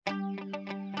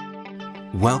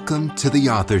Welcome to The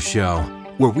Author Show,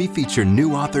 where we feature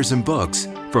new authors and books,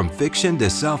 from fiction to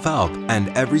self-help and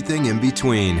everything in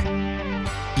between.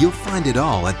 You'll find it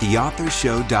all at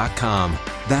theauthorshow.com.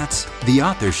 That's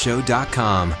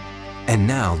theauthorshow.com. And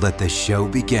now let the show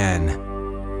begin.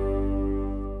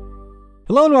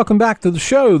 Hello and welcome back to the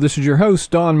show. This is your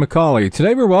host, Don McCauley.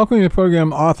 Today we're welcoming the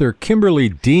program author Kimberly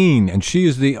Dean, and she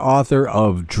is the author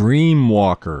of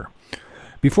Dreamwalker.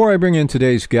 Before I bring in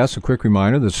today's guest, a quick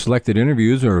reminder that selected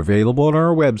interviews are available on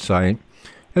our website,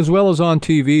 as well as on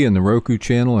TV in the Roku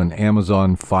channel and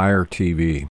Amazon Fire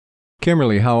TV.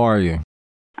 Kimberly, how are you?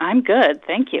 I'm good,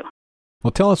 thank you. Well,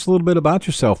 tell us a little bit about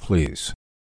yourself, please.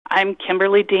 I'm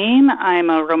Kimberly Dean. I'm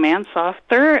a romance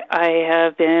author. I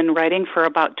have been writing for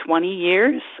about 20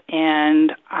 years,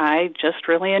 and I just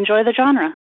really enjoy the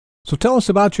genre. So tell us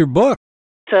about your book.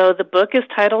 So the book is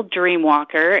titled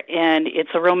Dreamwalker, and it's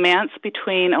a romance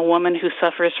between a woman who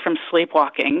suffers from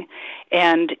sleepwalking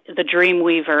and the dream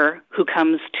weaver who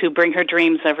comes to bring her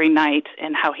dreams every night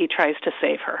and how he tries to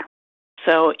save her.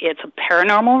 So it's a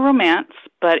paranormal romance,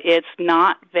 but it's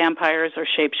not vampires or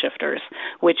shapeshifters,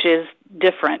 which is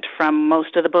different from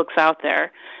most of the books out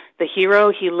there. The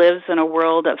hero, he lives in a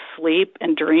world of sleep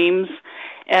and dreams,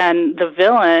 and the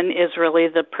villain is really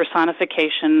the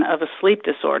personification of a sleep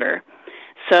disorder.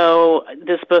 So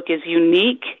this book is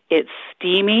unique, it's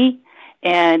steamy,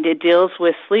 and it deals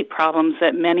with sleep problems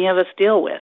that many of us deal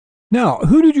with. Now,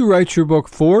 who did you write your book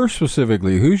for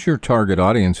specifically? Who's your target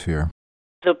audience here?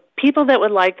 The people that would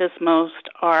like this most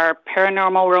are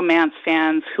paranormal romance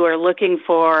fans who are looking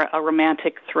for a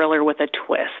romantic thriller with a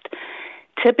twist.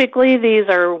 Typically, these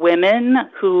are women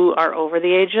who are over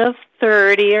the age of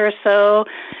 30 or so,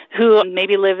 who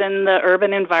maybe live in the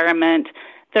urban environment.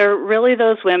 They're really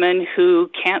those women who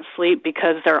can't sleep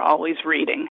because they're always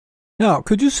reading. Now,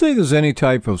 could you say there's any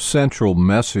type of central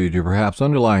message or perhaps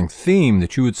underlying theme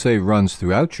that you would say runs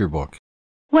throughout your book?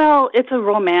 Well, it's a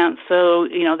romance, so,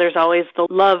 there's always the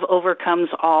love overcomes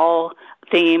all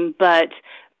theme, but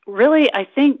really, I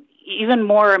think even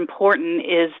more important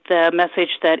is the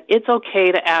message that it's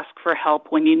okay to ask for help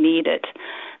when you need it.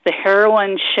 The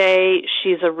heroine, Shea,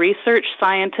 she's a research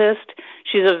scientist.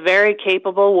 She's a very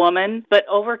capable woman, but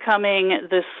overcoming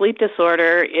the sleep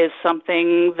disorder is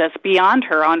something that's beyond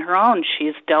her on her own.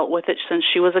 She's dealt with it since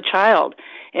she was a child.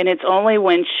 And it's only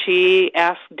when she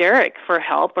asks Derek for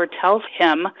help or tells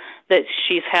him that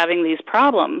she's having these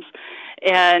problems.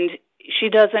 And she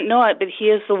doesn't know it, but he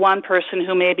is the one person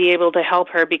who may be able to help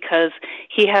her because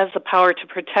he has the power to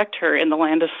protect her in the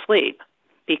land of sleep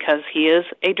because he is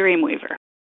a dreamweaver.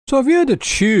 So if you had to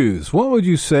choose, what would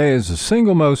you say is the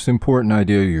single most important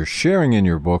idea you're sharing in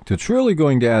your book that's really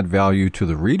going to add value to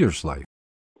the reader's life?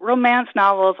 Romance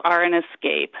novels are an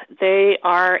escape. They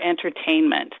are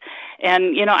entertainment.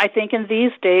 And, I think in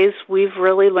these days, we've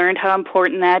really learned how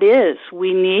important that is.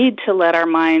 We need to let our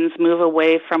minds move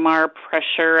away from our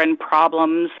pressure and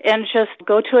problems and just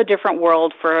go to a different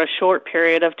world for a short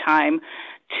period of time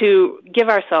to give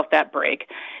ourselves that break.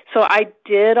 So I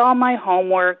did all my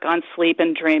homework on sleep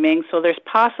and dreaming, so there's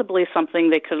possibly something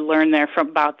they could learn there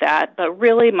about that. But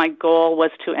really, my goal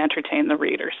was to entertain the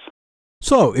readers.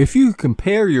 So, if you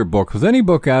compare your book with any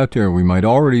book out there we might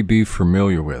already be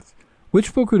familiar with,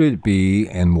 which book would it be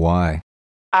and why?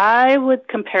 I would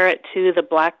compare it to the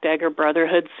Black Dagger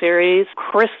Brotherhood series.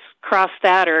 Crisscross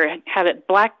that or have it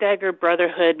Black Dagger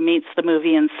Brotherhood meets the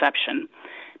movie Inception,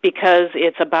 because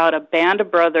it's about a band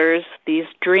of brothers, these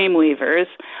dreamweavers,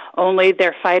 only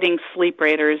they're fighting sleep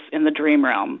raiders in the dream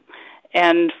realm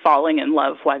and falling in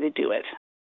love while they do it.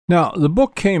 Now, the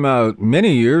book came out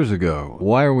many years ago.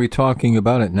 Why are we talking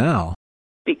about it now?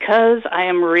 Because I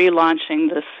am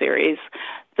relaunching this series.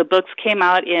 The books came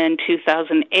out in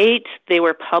 2008. They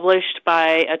were published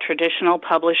by a traditional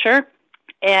publisher,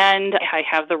 and I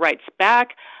have the rights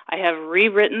back. I have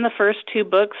rewritten the first two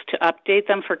books to update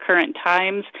them for current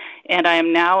times, and I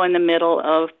am now in the middle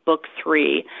of book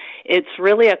 3. It's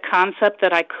really a concept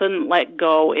that I couldn't let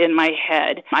go in my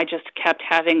head. I just kept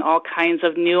having all kinds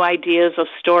of new ideas of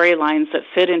storylines that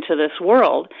fit into this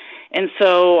world. And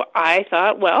so I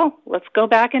thought, well, let's go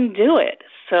back and do it.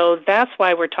 So that's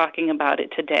why we're talking about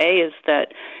it today, is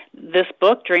that this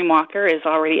book, Dreamwalker, is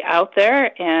already out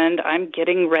there, and I'm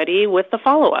getting ready with the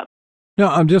follow-up. Now,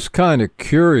 I'm just kind of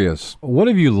curious. What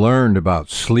have you learned about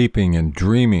sleeping and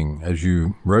dreaming as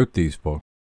you wrote these books?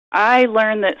 I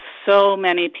learned that so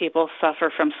many people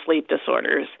suffer from sleep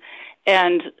disorders,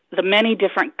 and the many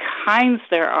different kinds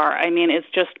there are. I mean, it's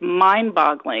just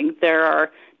mind-boggling. There are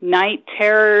night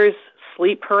terrors,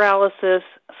 sleep paralysis,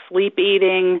 sleep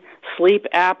eating, sleep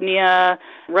apnea,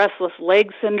 restless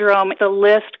leg syndrome. The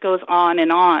list goes on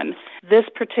and on. This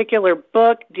particular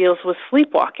book deals with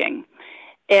sleepwalking.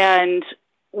 And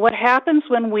what happens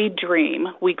when we dream,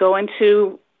 we go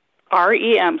into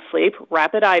REM sleep,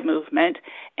 rapid eye movement,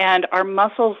 and our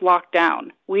muscles lock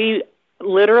down. We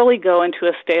literally go into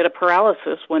a state of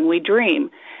paralysis when we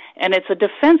dream. And it's a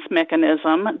defense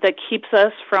mechanism that keeps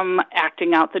us from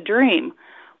acting out the dream.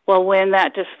 Well, when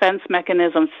that defense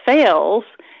mechanism fails,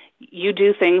 you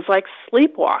do things like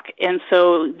sleepwalk. And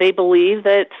so they believe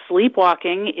that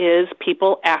sleepwalking is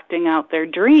people acting out their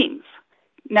dreams.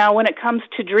 Now, when it comes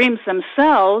to dreams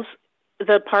themselves,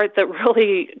 the part that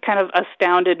really kind of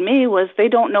astounded me was they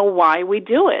don't know why we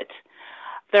do it.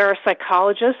 There are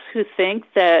psychologists who think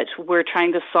that we're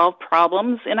trying to solve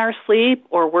problems in our sleep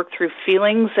or work through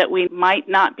feelings that we might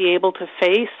not be able to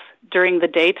face during the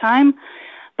daytime.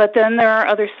 But then there are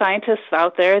other scientists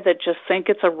out there that just think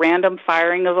it's a random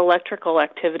firing of electrical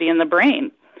activity in the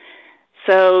brain.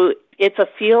 So it's a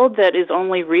field that is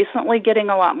only recently getting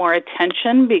a lot more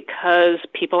attention because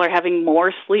people are having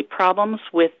more sleep problems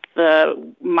with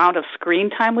the amount of screen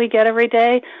time we get every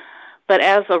day. But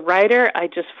as a writer, I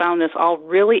just found this all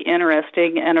really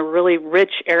interesting and a really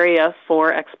rich area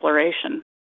for exploration.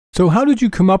 So how did you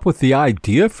come up with the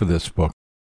idea for this book?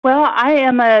 Well, I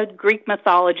am a Greek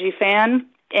mythology fan,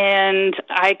 and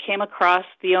I came across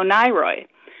the Oneiros,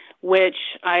 which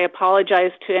I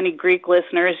apologize to any Greek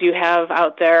listeners you have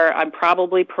out there. I'm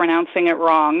probably pronouncing it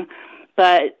wrong,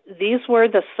 but these were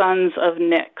the sons of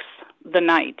Nyx, the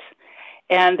night.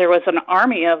 And there was an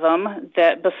army of them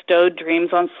that bestowed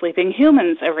dreams on sleeping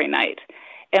humans every night.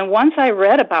 And once I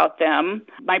read about them,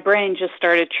 my brain just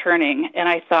started churning, and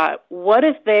I thought, what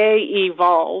if they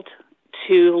evolved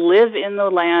to live in the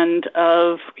land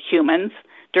of humans?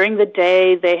 During the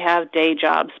day, they have day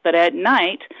jobs, but at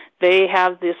night, they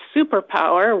have this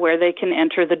superpower where they can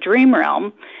enter the dream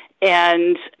realm,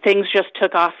 and things just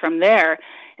took off from there.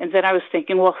 And then I was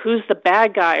thinking, well, who's the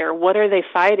bad guy, or what are they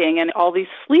fighting? And all these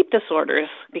sleep disorders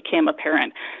became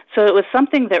apparent. So it was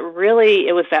something that really,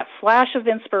 it was that flash of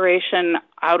inspiration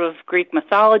out of Greek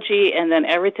mythology, and then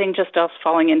everything just else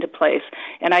falling into place.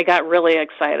 And I got really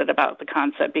excited about the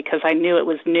concept because I knew it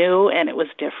was new and it was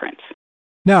different.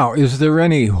 Now, is there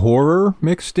any horror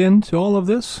mixed into all of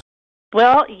this?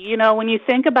 Well, you know, when you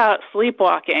think about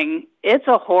sleepwalking, it's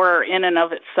a horror in and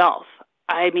of itself.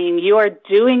 I mean, you are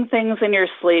doing things in your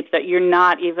sleep that you're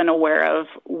not even aware of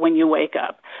when you wake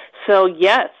up. So,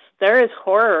 yes, there is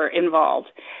horror involved.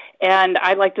 And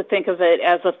I like to think of it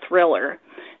as a thriller.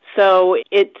 So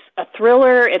it's a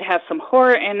thriller, it has some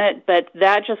horror in it, but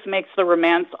that just makes the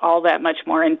romance all that much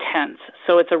more intense.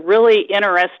 So it's a really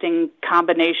interesting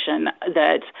combination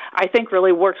that I think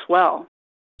really works well.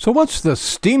 So what's the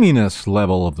steaminess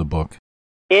level of the book?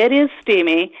 It is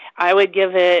steamy. I would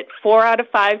give it 4 out of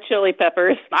 5 chili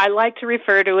peppers. I like to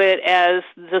refer to it as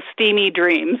the steamy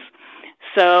dreams.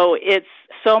 So it's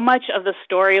so much of the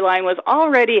storyline was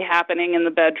already happening in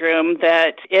the bedroom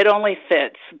that it only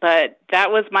fits. But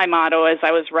that was my motto as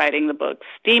I was writing the book,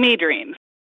 steamy dreams.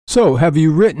 So have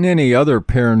you written any other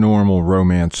paranormal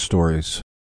romance stories?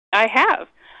 I have.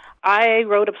 I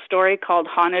wrote a story called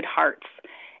Haunted Hearts,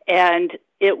 and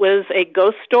it was a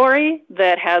ghost story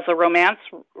that has a romance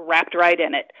wrapped right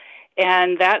in it.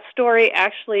 And that story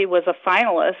actually was a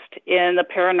finalist in the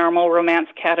paranormal romance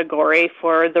category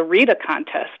for the Rita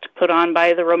contest put on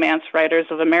by the Romance Writers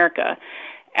of America.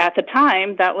 At the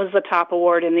time, that was the top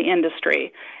award in the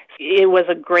industry. It was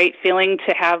a great feeling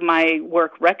to have my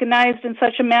work recognized in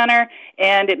such a manner,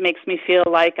 and it makes me feel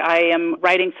like I am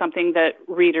writing something that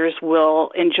readers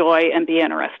will enjoy and be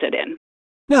interested in.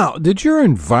 Now, did your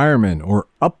environment or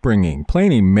upbringing play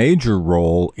any major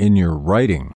role in your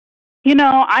writing? You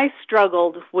know, I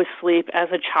struggled with sleep as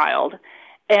a child,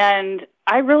 and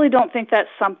I really don't think that's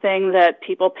something that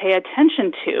people pay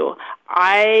attention to.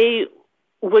 I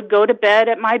would go to bed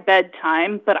at my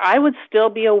bedtime, but I would still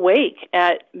be awake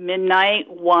at midnight,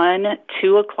 1,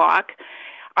 2 o'clock.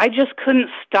 I just couldn't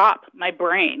stop my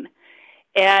brain,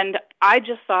 and I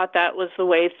just thought that was the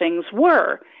way things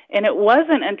were. And it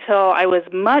wasn't until I was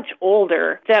much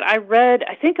older that I read,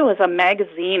 I think it was a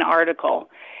magazine article,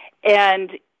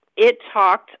 and it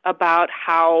talked about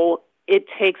how it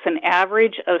takes an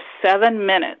average of 7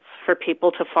 minutes for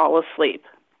people to fall asleep.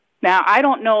 Now, I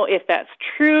don't know if that's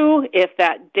true, if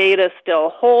that data still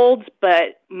holds,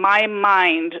 but my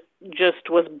mind just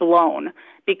was blown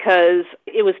because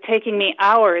it was taking me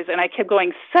hours, and I kept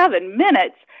going, 7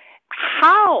 minutes?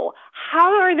 How?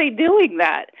 How are they doing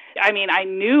that? I mean, I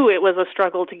knew it was a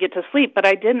struggle to get to sleep, but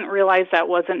I didn't realize that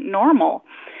wasn't normal.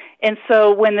 And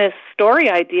so when this story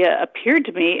idea appeared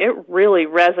to me, it really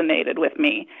resonated with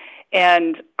me.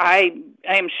 And I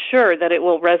am sure that it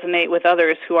will resonate with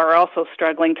others who are also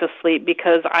struggling to sleep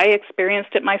because I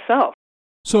experienced it myself.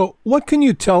 So what can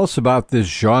you tell us about this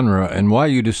genre and why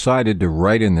you decided to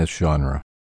write in this genre?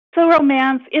 So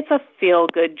romance, it's a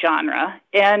feel-good genre,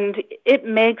 and it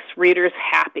makes readers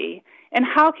happy. And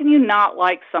how can you not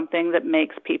like something that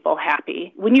makes people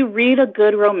happy? When you read a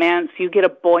good romance, you get a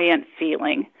buoyant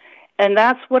feeling. And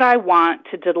that's what I want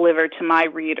to deliver to my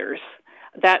readers,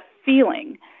 that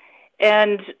feeling.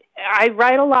 And I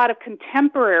write a lot of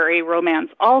contemporary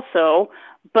romance also,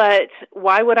 but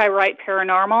why would I write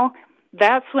paranormal?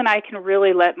 That's when I can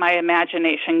really let my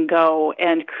imagination go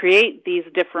and create these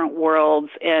different worlds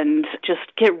and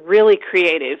just get really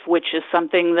creative, which is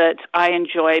something that I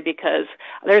enjoy because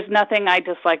there's nothing I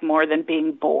dislike more than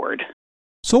being bored.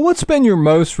 So what's been your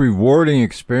most rewarding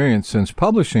experience since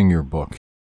publishing your book?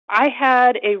 I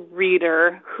had a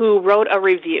reader who wrote a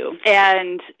review,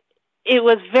 and it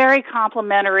was very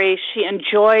complimentary. She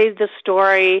enjoyed the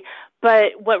story.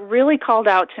 But what really called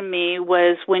out to me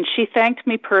was when she thanked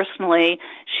me personally,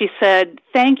 she said,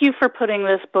 "Thank you for putting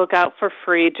this book out for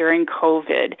free during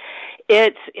COVID.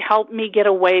 It helped me get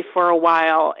away for a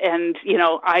while, and,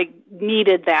 I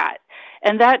needed that."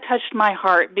 And that touched my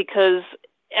heart because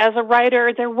as a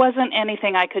writer, there wasn't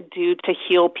anything I could do to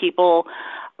heal people,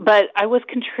 but I was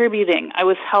contributing, I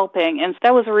was helping, and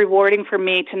that was rewarding for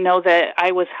me to know that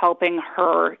I was helping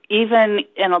her, even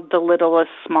in the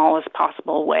littlest, smallest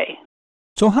possible way.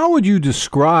 So how would you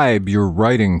describe your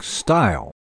writing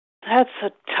style? That's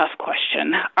a tough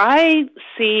question. I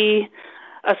see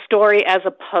a story as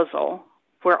a puzzle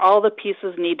where all the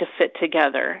pieces need to fit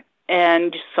together.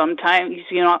 And sometimes,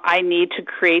 I need to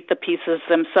create the pieces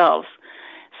themselves.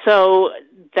 So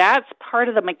that's part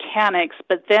of the mechanics,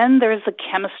 but then there's a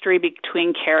chemistry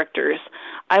between characters.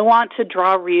 I want to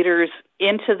draw readers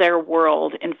into their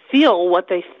world and feel what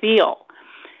they feel.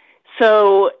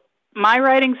 So my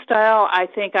writing style, I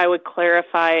think I would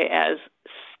clarify as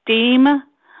steam,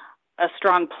 a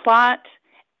strong plot,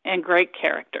 and great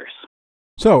characters.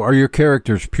 So, are your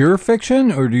characters pure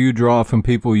fiction, or do you draw from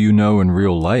people you know in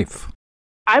real life?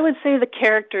 I would say the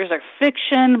characters are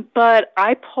fiction, but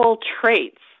I pull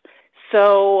traits.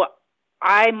 So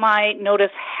I might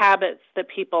notice habits that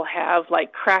people have,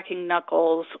 like cracking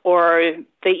knuckles, or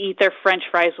they eat their French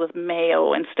fries with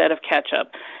mayo instead of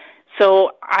ketchup.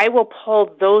 So I will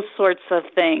pull those sorts of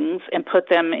things and put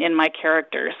them in my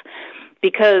characters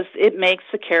because it makes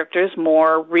the characters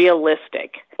more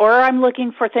realistic. Or I'm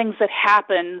looking for things that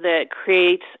happen that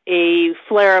create a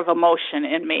flare of emotion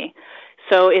in me.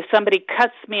 So if somebody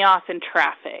cuts me off in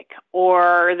traffic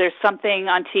or there's something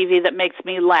on TV that makes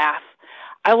me laugh,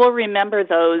 I will remember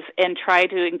those and try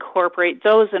to incorporate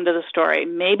those into the story.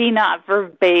 Maybe not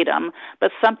verbatim,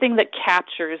 but something that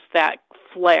captures that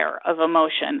flare of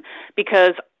emotion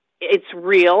because it's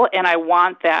real and I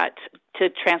want that to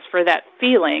transfer that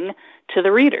feeling to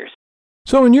the readers.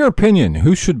 So in your opinion,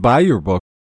 who should buy your book?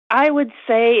 I would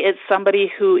say it's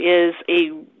somebody who is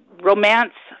a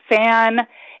romance fan,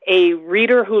 a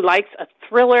reader who likes a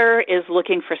thriller, is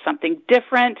looking for something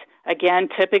different. Again,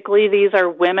 typically these are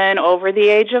women over the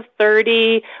age of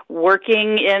 30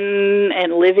 working in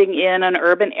and living in an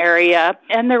urban area,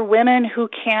 and they're women who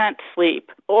can't sleep.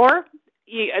 Or,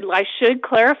 I should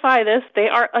clarify this, they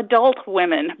are adult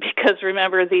women because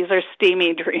remember, these are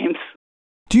steamy dreams.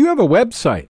 Do you have a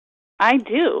website? I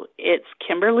do. It's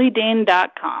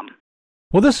KimberlyDean.com.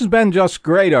 Well, this has been just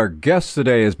great. Our guest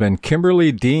today has been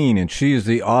Kimberly Dean, and she is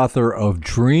the author of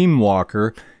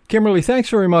Dreamwalker. Kimberly, thanks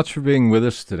very much for being with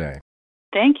us today.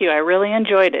 Thank you. I really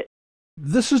enjoyed it.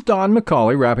 This is Don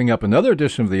McCauley wrapping up another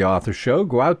edition of The Author Show.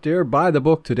 Go out there, buy the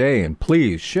book today, and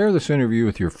please share this interview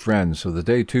with your friends so that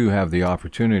they too have the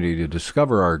opportunity to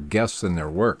discover our guests and their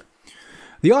work.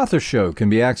 The Author Show can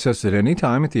be accessed at any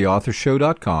time at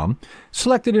theauthorshow.com.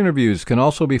 Selected interviews can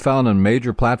also be found on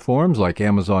major platforms like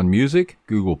Amazon Music,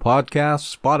 Google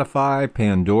Podcasts, Spotify,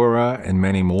 Pandora, and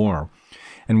many more.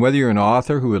 And whether you're an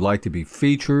author who would like to be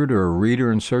featured or a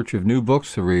reader in search of new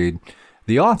books to read,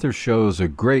 The Author Show is a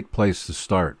great place to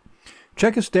start.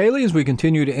 Check us daily as we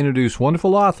continue to introduce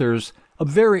wonderful authors of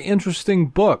very interesting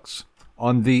books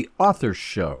on The Author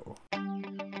Show.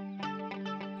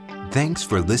 Thanks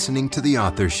for listening to The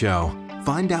Author Show.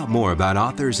 Find out more about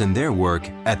authors and their work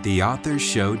at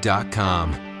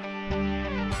theauthorshow.com.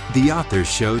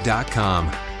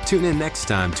 Theauthorshow.com. Tune in next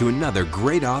time to another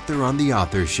great author on The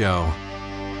Author Show.